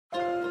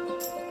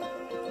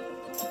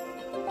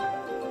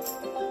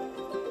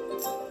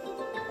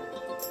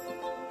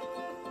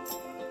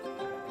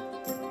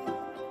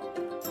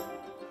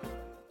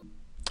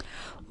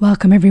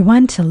Welcome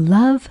everyone to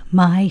Love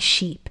My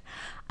Sheep.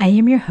 I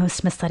am your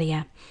host, Miss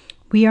Lydia.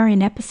 We are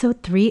in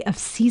episode 3 of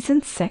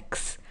season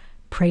 6,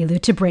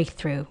 Prelude to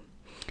Breakthrough.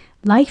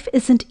 Life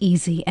isn't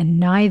easy and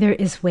neither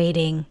is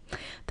waiting.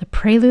 The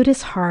prelude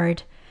is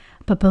hard,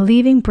 but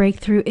believing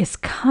breakthrough is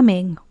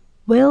coming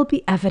will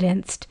be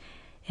evidenced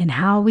in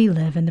how we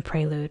live in the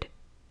prelude.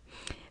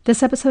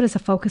 This episode is a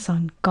focus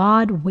on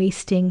God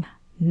wasting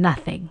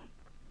nothing.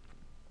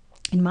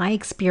 In my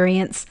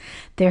experience,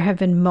 there have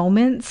been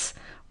moments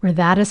where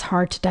that is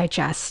hard to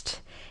digest.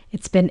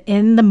 It's been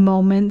in the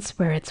moments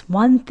where it's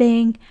one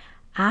thing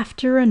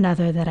after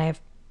another that I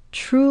have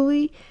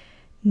truly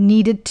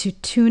needed to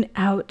tune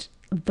out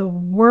the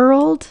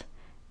world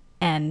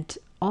and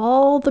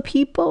all the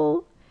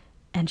people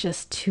and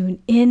just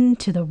tune in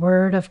to the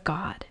Word of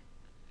God.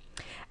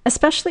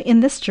 Especially in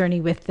this journey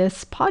with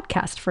this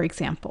podcast, for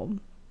example.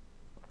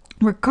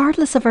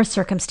 Regardless of our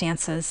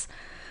circumstances,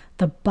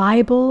 the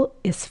Bible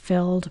is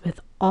filled with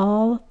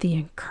all the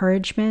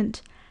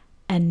encouragement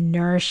and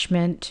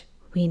nourishment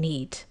we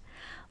need.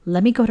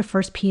 Let me go to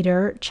 1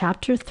 Peter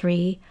chapter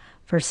 3,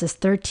 verses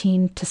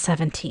 13 to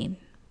 17.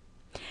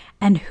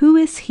 And who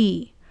is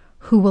he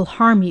who will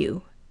harm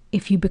you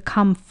if you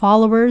become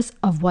followers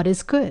of what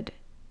is good?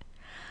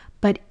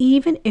 But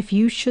even if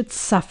you should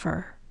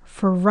suffer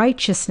for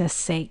righteousness'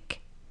 sake,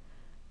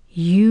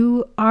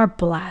 you are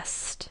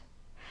blessed.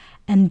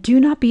 And do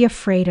not be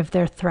afraid of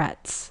their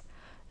threats,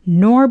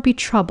 nor be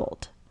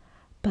troubled,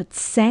 but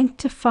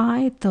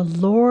sanctify the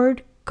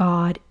Lord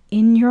God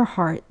in your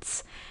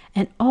hearts,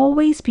 and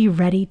always be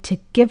ready to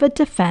give a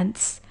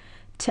defense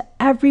to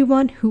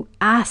everyone who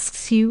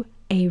asks you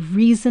a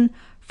reason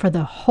for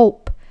the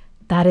hope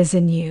that is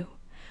in you,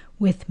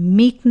 with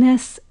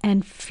meekness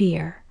and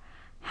fear,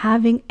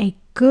 having a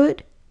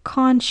good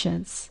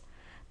conscience,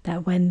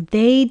 that when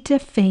they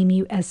defame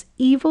you as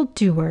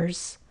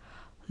evildoers,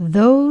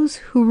 those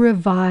who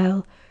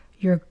revile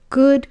your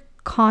good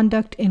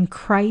conduct in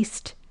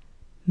Christ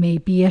may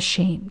be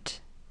ashamed.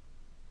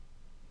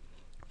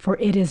 For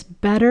it is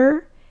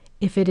better,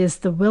 if it is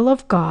the will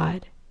of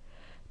God,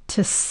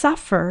 to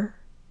suffer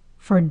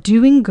for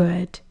doing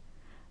good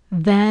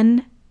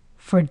than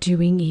for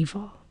doing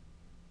evil.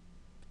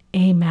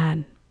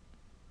 Amen.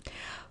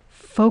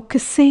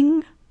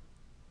 Focusing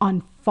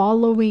on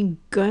following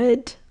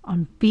good,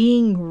 on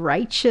being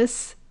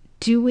righteous,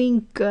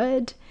 doing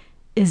good,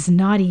 is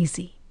not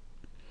easy.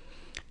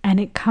 And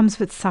it comes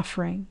with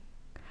suffering.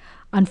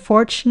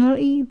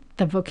 Unfortunately,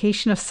 the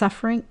vocation of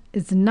suffering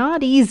is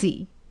not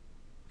easy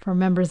for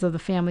members of the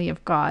family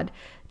of God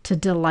to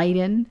delight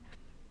in.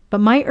 But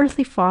my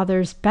earthly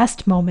father's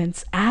best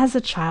moments as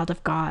a child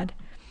of God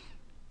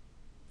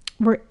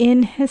were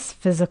in his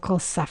physical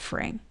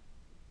suffering.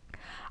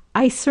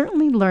 I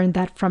certainly learned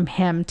that from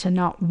him, to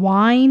not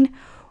whine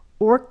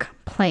or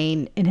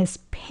complain. In his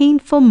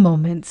painful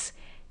moments,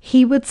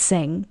 he would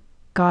sing,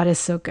 "God is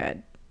so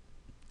good."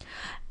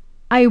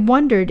 I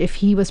wondered if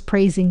he was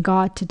praising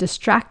God to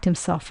distract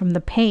himself from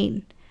the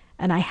pain,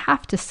 and I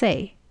have to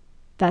say,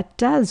 that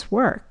does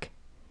work.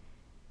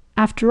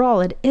 After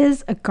all, it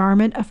is a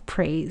garment of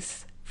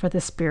praise for the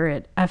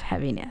spirit of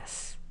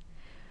heaviness.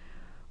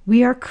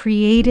 We are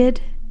created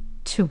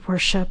to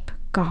worship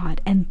God,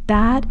 and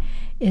that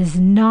is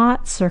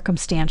not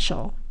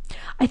circumstantial.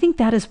 I think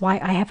that is why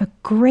I have a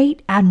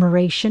great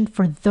admiration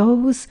for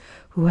those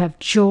who have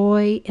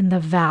joy in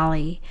the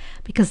valley,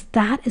 because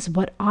that is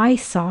what I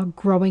saw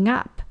growing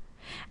up.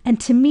 And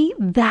to me,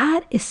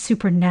 that is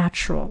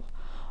supernatural.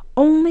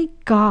 Only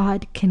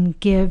God can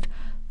give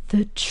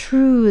the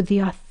true, the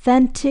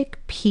authentic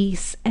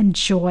peace and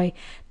joy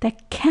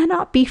that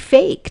cannot be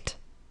faked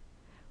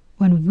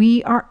when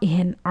we are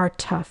in our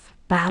tough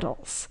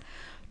battles.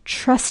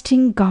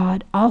 Trusting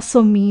God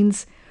also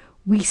means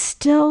we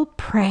still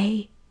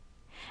pray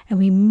and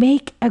we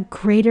make a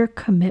greater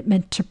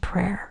commitment to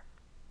prayer.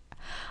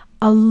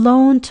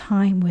 Alone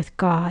time with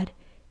God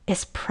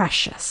is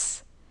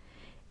precious,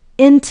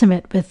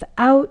 intimate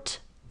without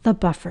the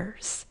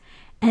buffers,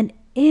 and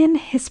in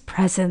His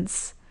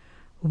presence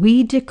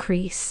we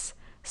decrease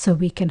so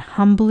we can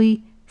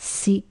humbly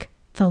seek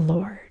the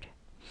Lord.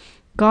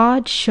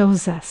 God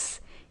shows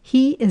us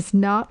He is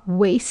not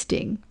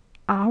wasting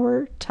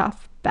our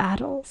tough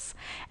battles,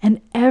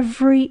 and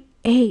every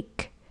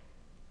ache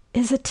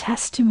is a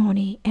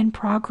testimony in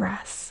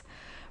progress,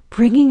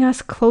 bringing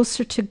us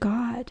closer to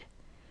God,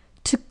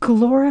 to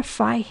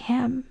glorify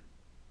Him.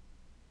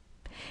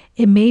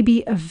 It may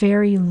be a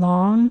very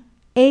long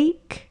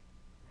ache,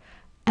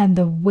 and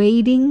the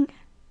waiting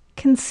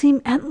can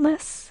seem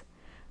endless,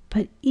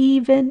 but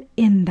even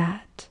in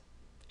that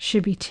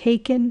should be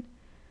taken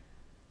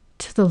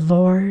to the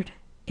Lord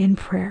in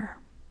prayer.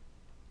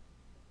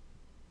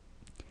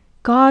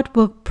 God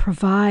will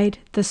provide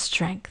the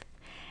strength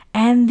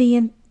and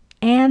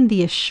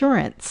the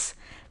assurance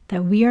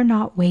that we are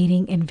not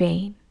waiting in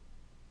vain.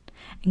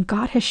 And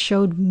God has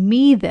showed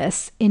me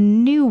this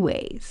in new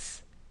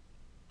ways.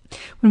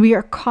 When we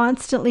are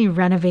constantly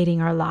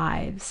renovating our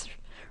lives,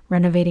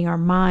 renovating our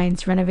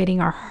minds,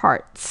 renovating our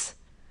hearts,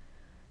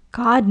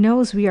 God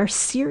knows we are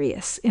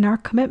serious in our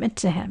commitment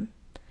to Him.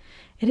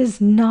 It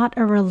is not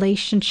a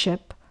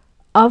relationship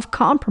of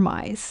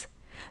compromise.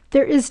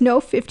 There is no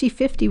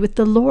 50-50 with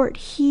the Lord.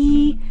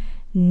 He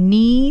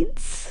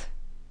needs,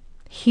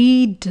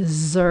 He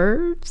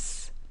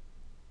deserves,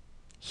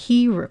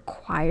 He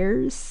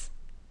requires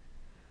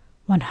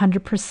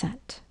 100%.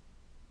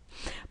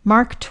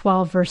 Mark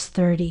 12, verse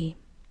 30.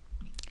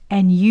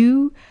 And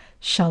you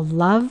shall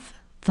love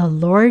the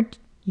Lord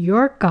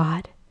your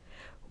God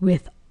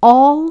with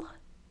all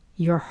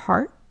your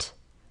heart,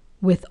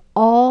 with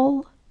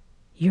all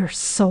your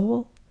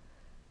soul,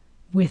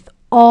 with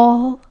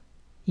all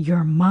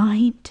your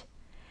mind,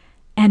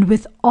 and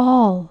with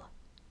all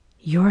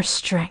your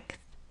strength.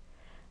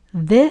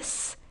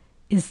 This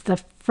is the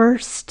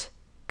first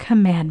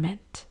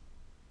commandment.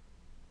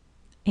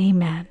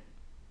 Amen.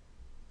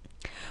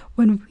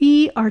 When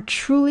we are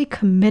truly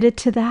committed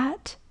to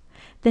that,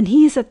 then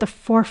He's at the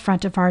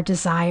forefront of our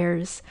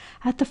desires,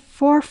 at the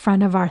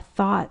forefront of our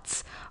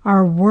thoughts,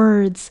 our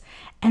words,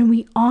 and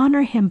we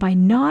honor Him by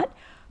not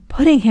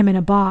putting Him in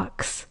a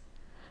box,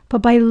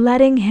 but by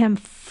letting Him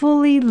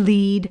fully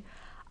lead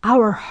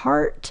our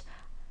heart,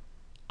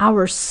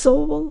 our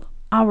soul,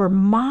 our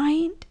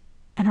mind,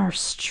 and our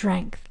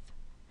strength.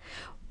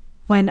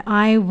 When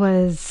I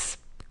was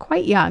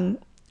quite young,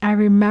 I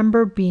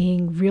remember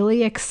being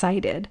really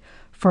excited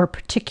for a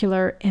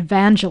particular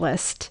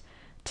evangelist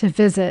to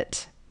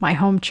visit my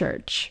home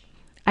church.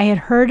 I had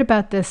heard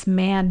about this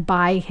man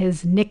by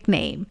his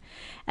nickname,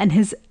 and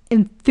his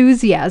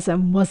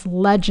enthusiasm was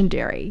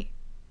legendary.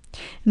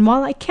 And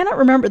while I cannot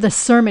remember the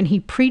sermon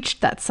he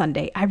preached that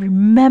Sunday, I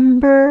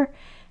remember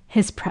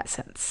his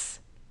presence.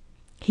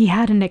 He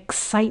had an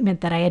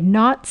excitement that I had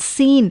not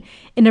seen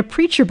in a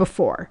preacher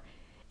before.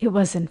 It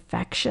was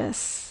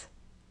infectious,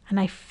 and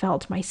I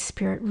felt my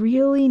spirit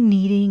really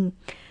needing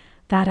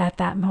that at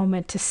that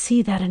moment, to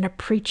see that in a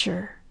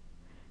preacher.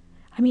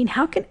 I mean,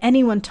 how can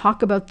anyone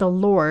talk about the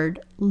Lord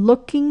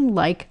looking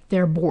like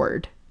they're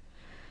bored?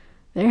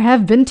 There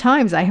have been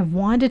times I have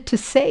wanted to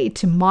say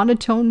to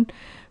monotone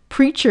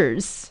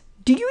preachers,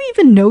 do you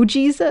even know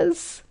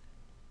Jesus?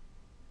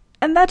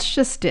 And that's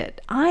just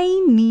it.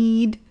 I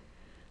need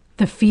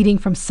the feeding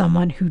from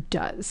someone who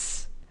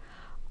does.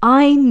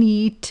 I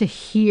need to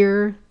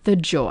hear the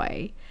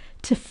joy,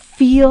 to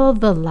feel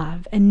the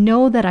love, and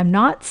know that I'm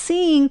not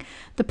seeing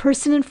the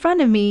person in front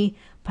of me,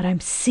 but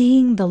I'm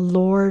seeing the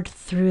Lord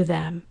through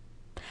them.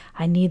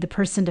 I need the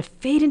person to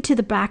fade into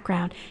the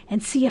background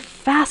and see a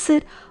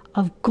facet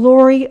of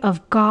glory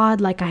of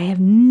God like I have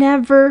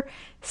never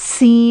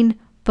seen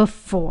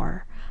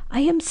before. I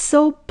am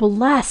so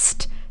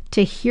blessed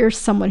to hear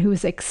someone who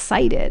is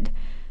excited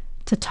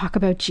to talk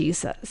about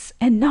Jesus,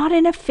 and not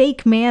in a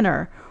fake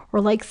manner or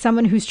like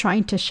someone who's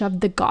trying to shove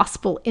the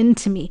gospel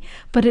into me,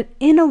 but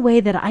in a way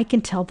that I can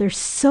tell they're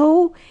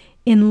so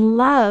in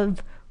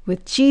love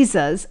with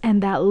Jesus,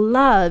 and that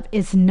love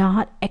is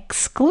not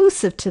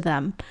exclusive to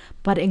them,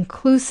 but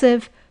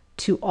inclusive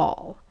to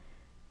all.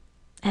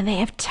 And they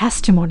have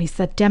testimonies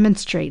that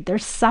demonstrate their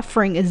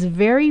suffering is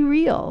very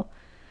real,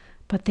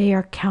 but they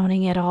are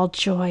counting it all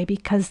joy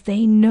because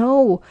they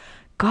know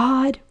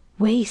God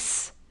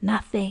wastes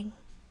nothing.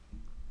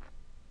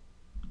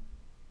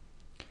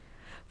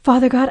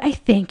 Father God, I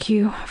thank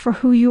you for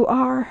who you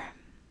are,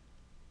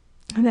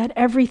 and that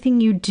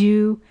everything you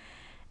do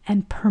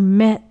and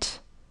permit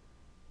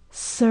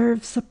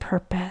serves a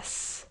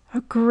purpose,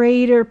 a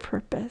greater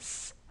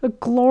purpose, a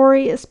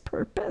glorious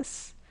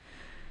purpose.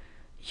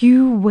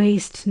 You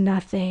waste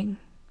nothing,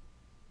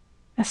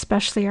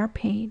 especially our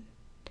pain.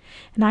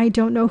 And I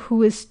don't know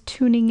who is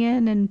tuning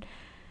in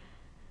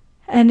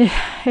and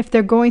if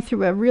they're going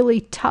through a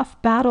really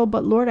tough battle,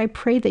 but Lord, I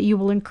pray that you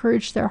will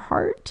encourage their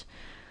heart,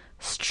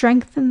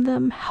 strengthen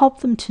them,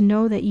 help them to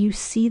know that you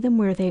see them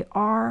where they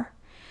are,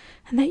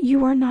 and that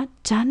you are not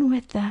done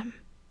with them,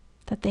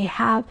 that they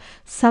have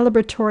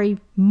celebratory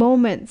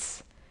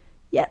moments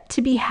yet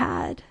to be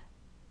had.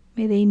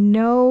 May they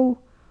know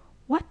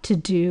what to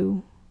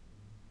do,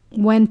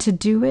 when to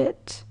do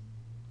it,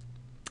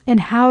 and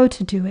how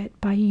to do it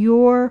by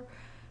your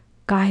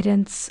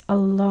guidance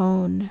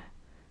alone.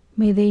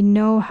 May they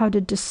know how to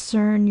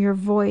discern your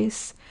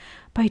voice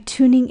by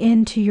tuning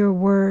into your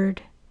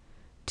word,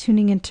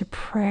 tuning into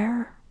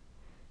prayer,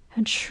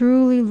 and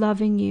truly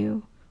loving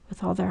you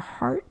with all their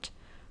heart,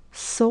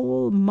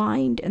 soul,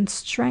 mind, and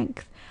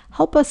strength.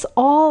 Help us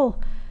all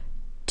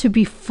to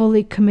be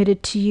fully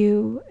committed to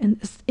you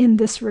in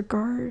this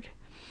regard.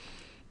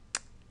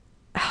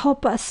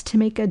 Help us to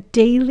make a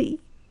daily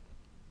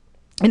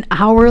and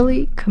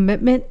hourly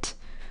commitment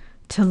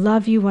to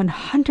love you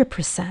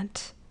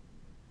 100%,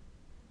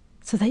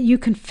 so that you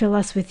can fill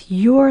us with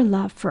your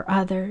love for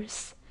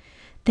others.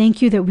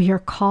 Thank you that we are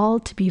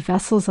called to be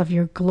vessels of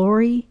your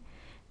glory,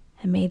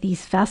 and may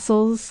these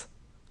vessels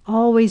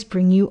always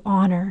bring you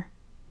honor.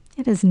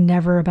 It is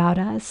never about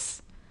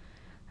us,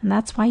 and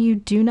that's why you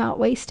do not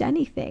waste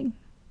anything.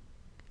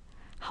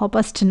 Help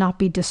us to not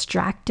be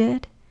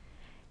distracted,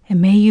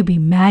 and may you be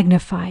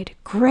magnified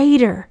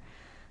greater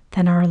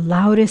than our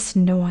loudest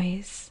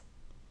noise.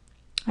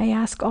 I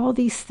ask all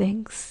these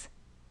things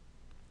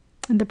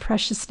in the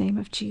precious name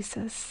of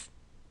Jesus.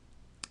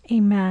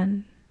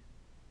 Amen.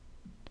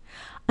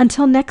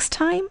 Until next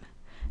time,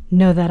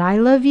 know that I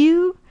love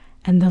you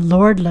and the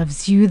Lord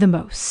loves you the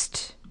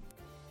most.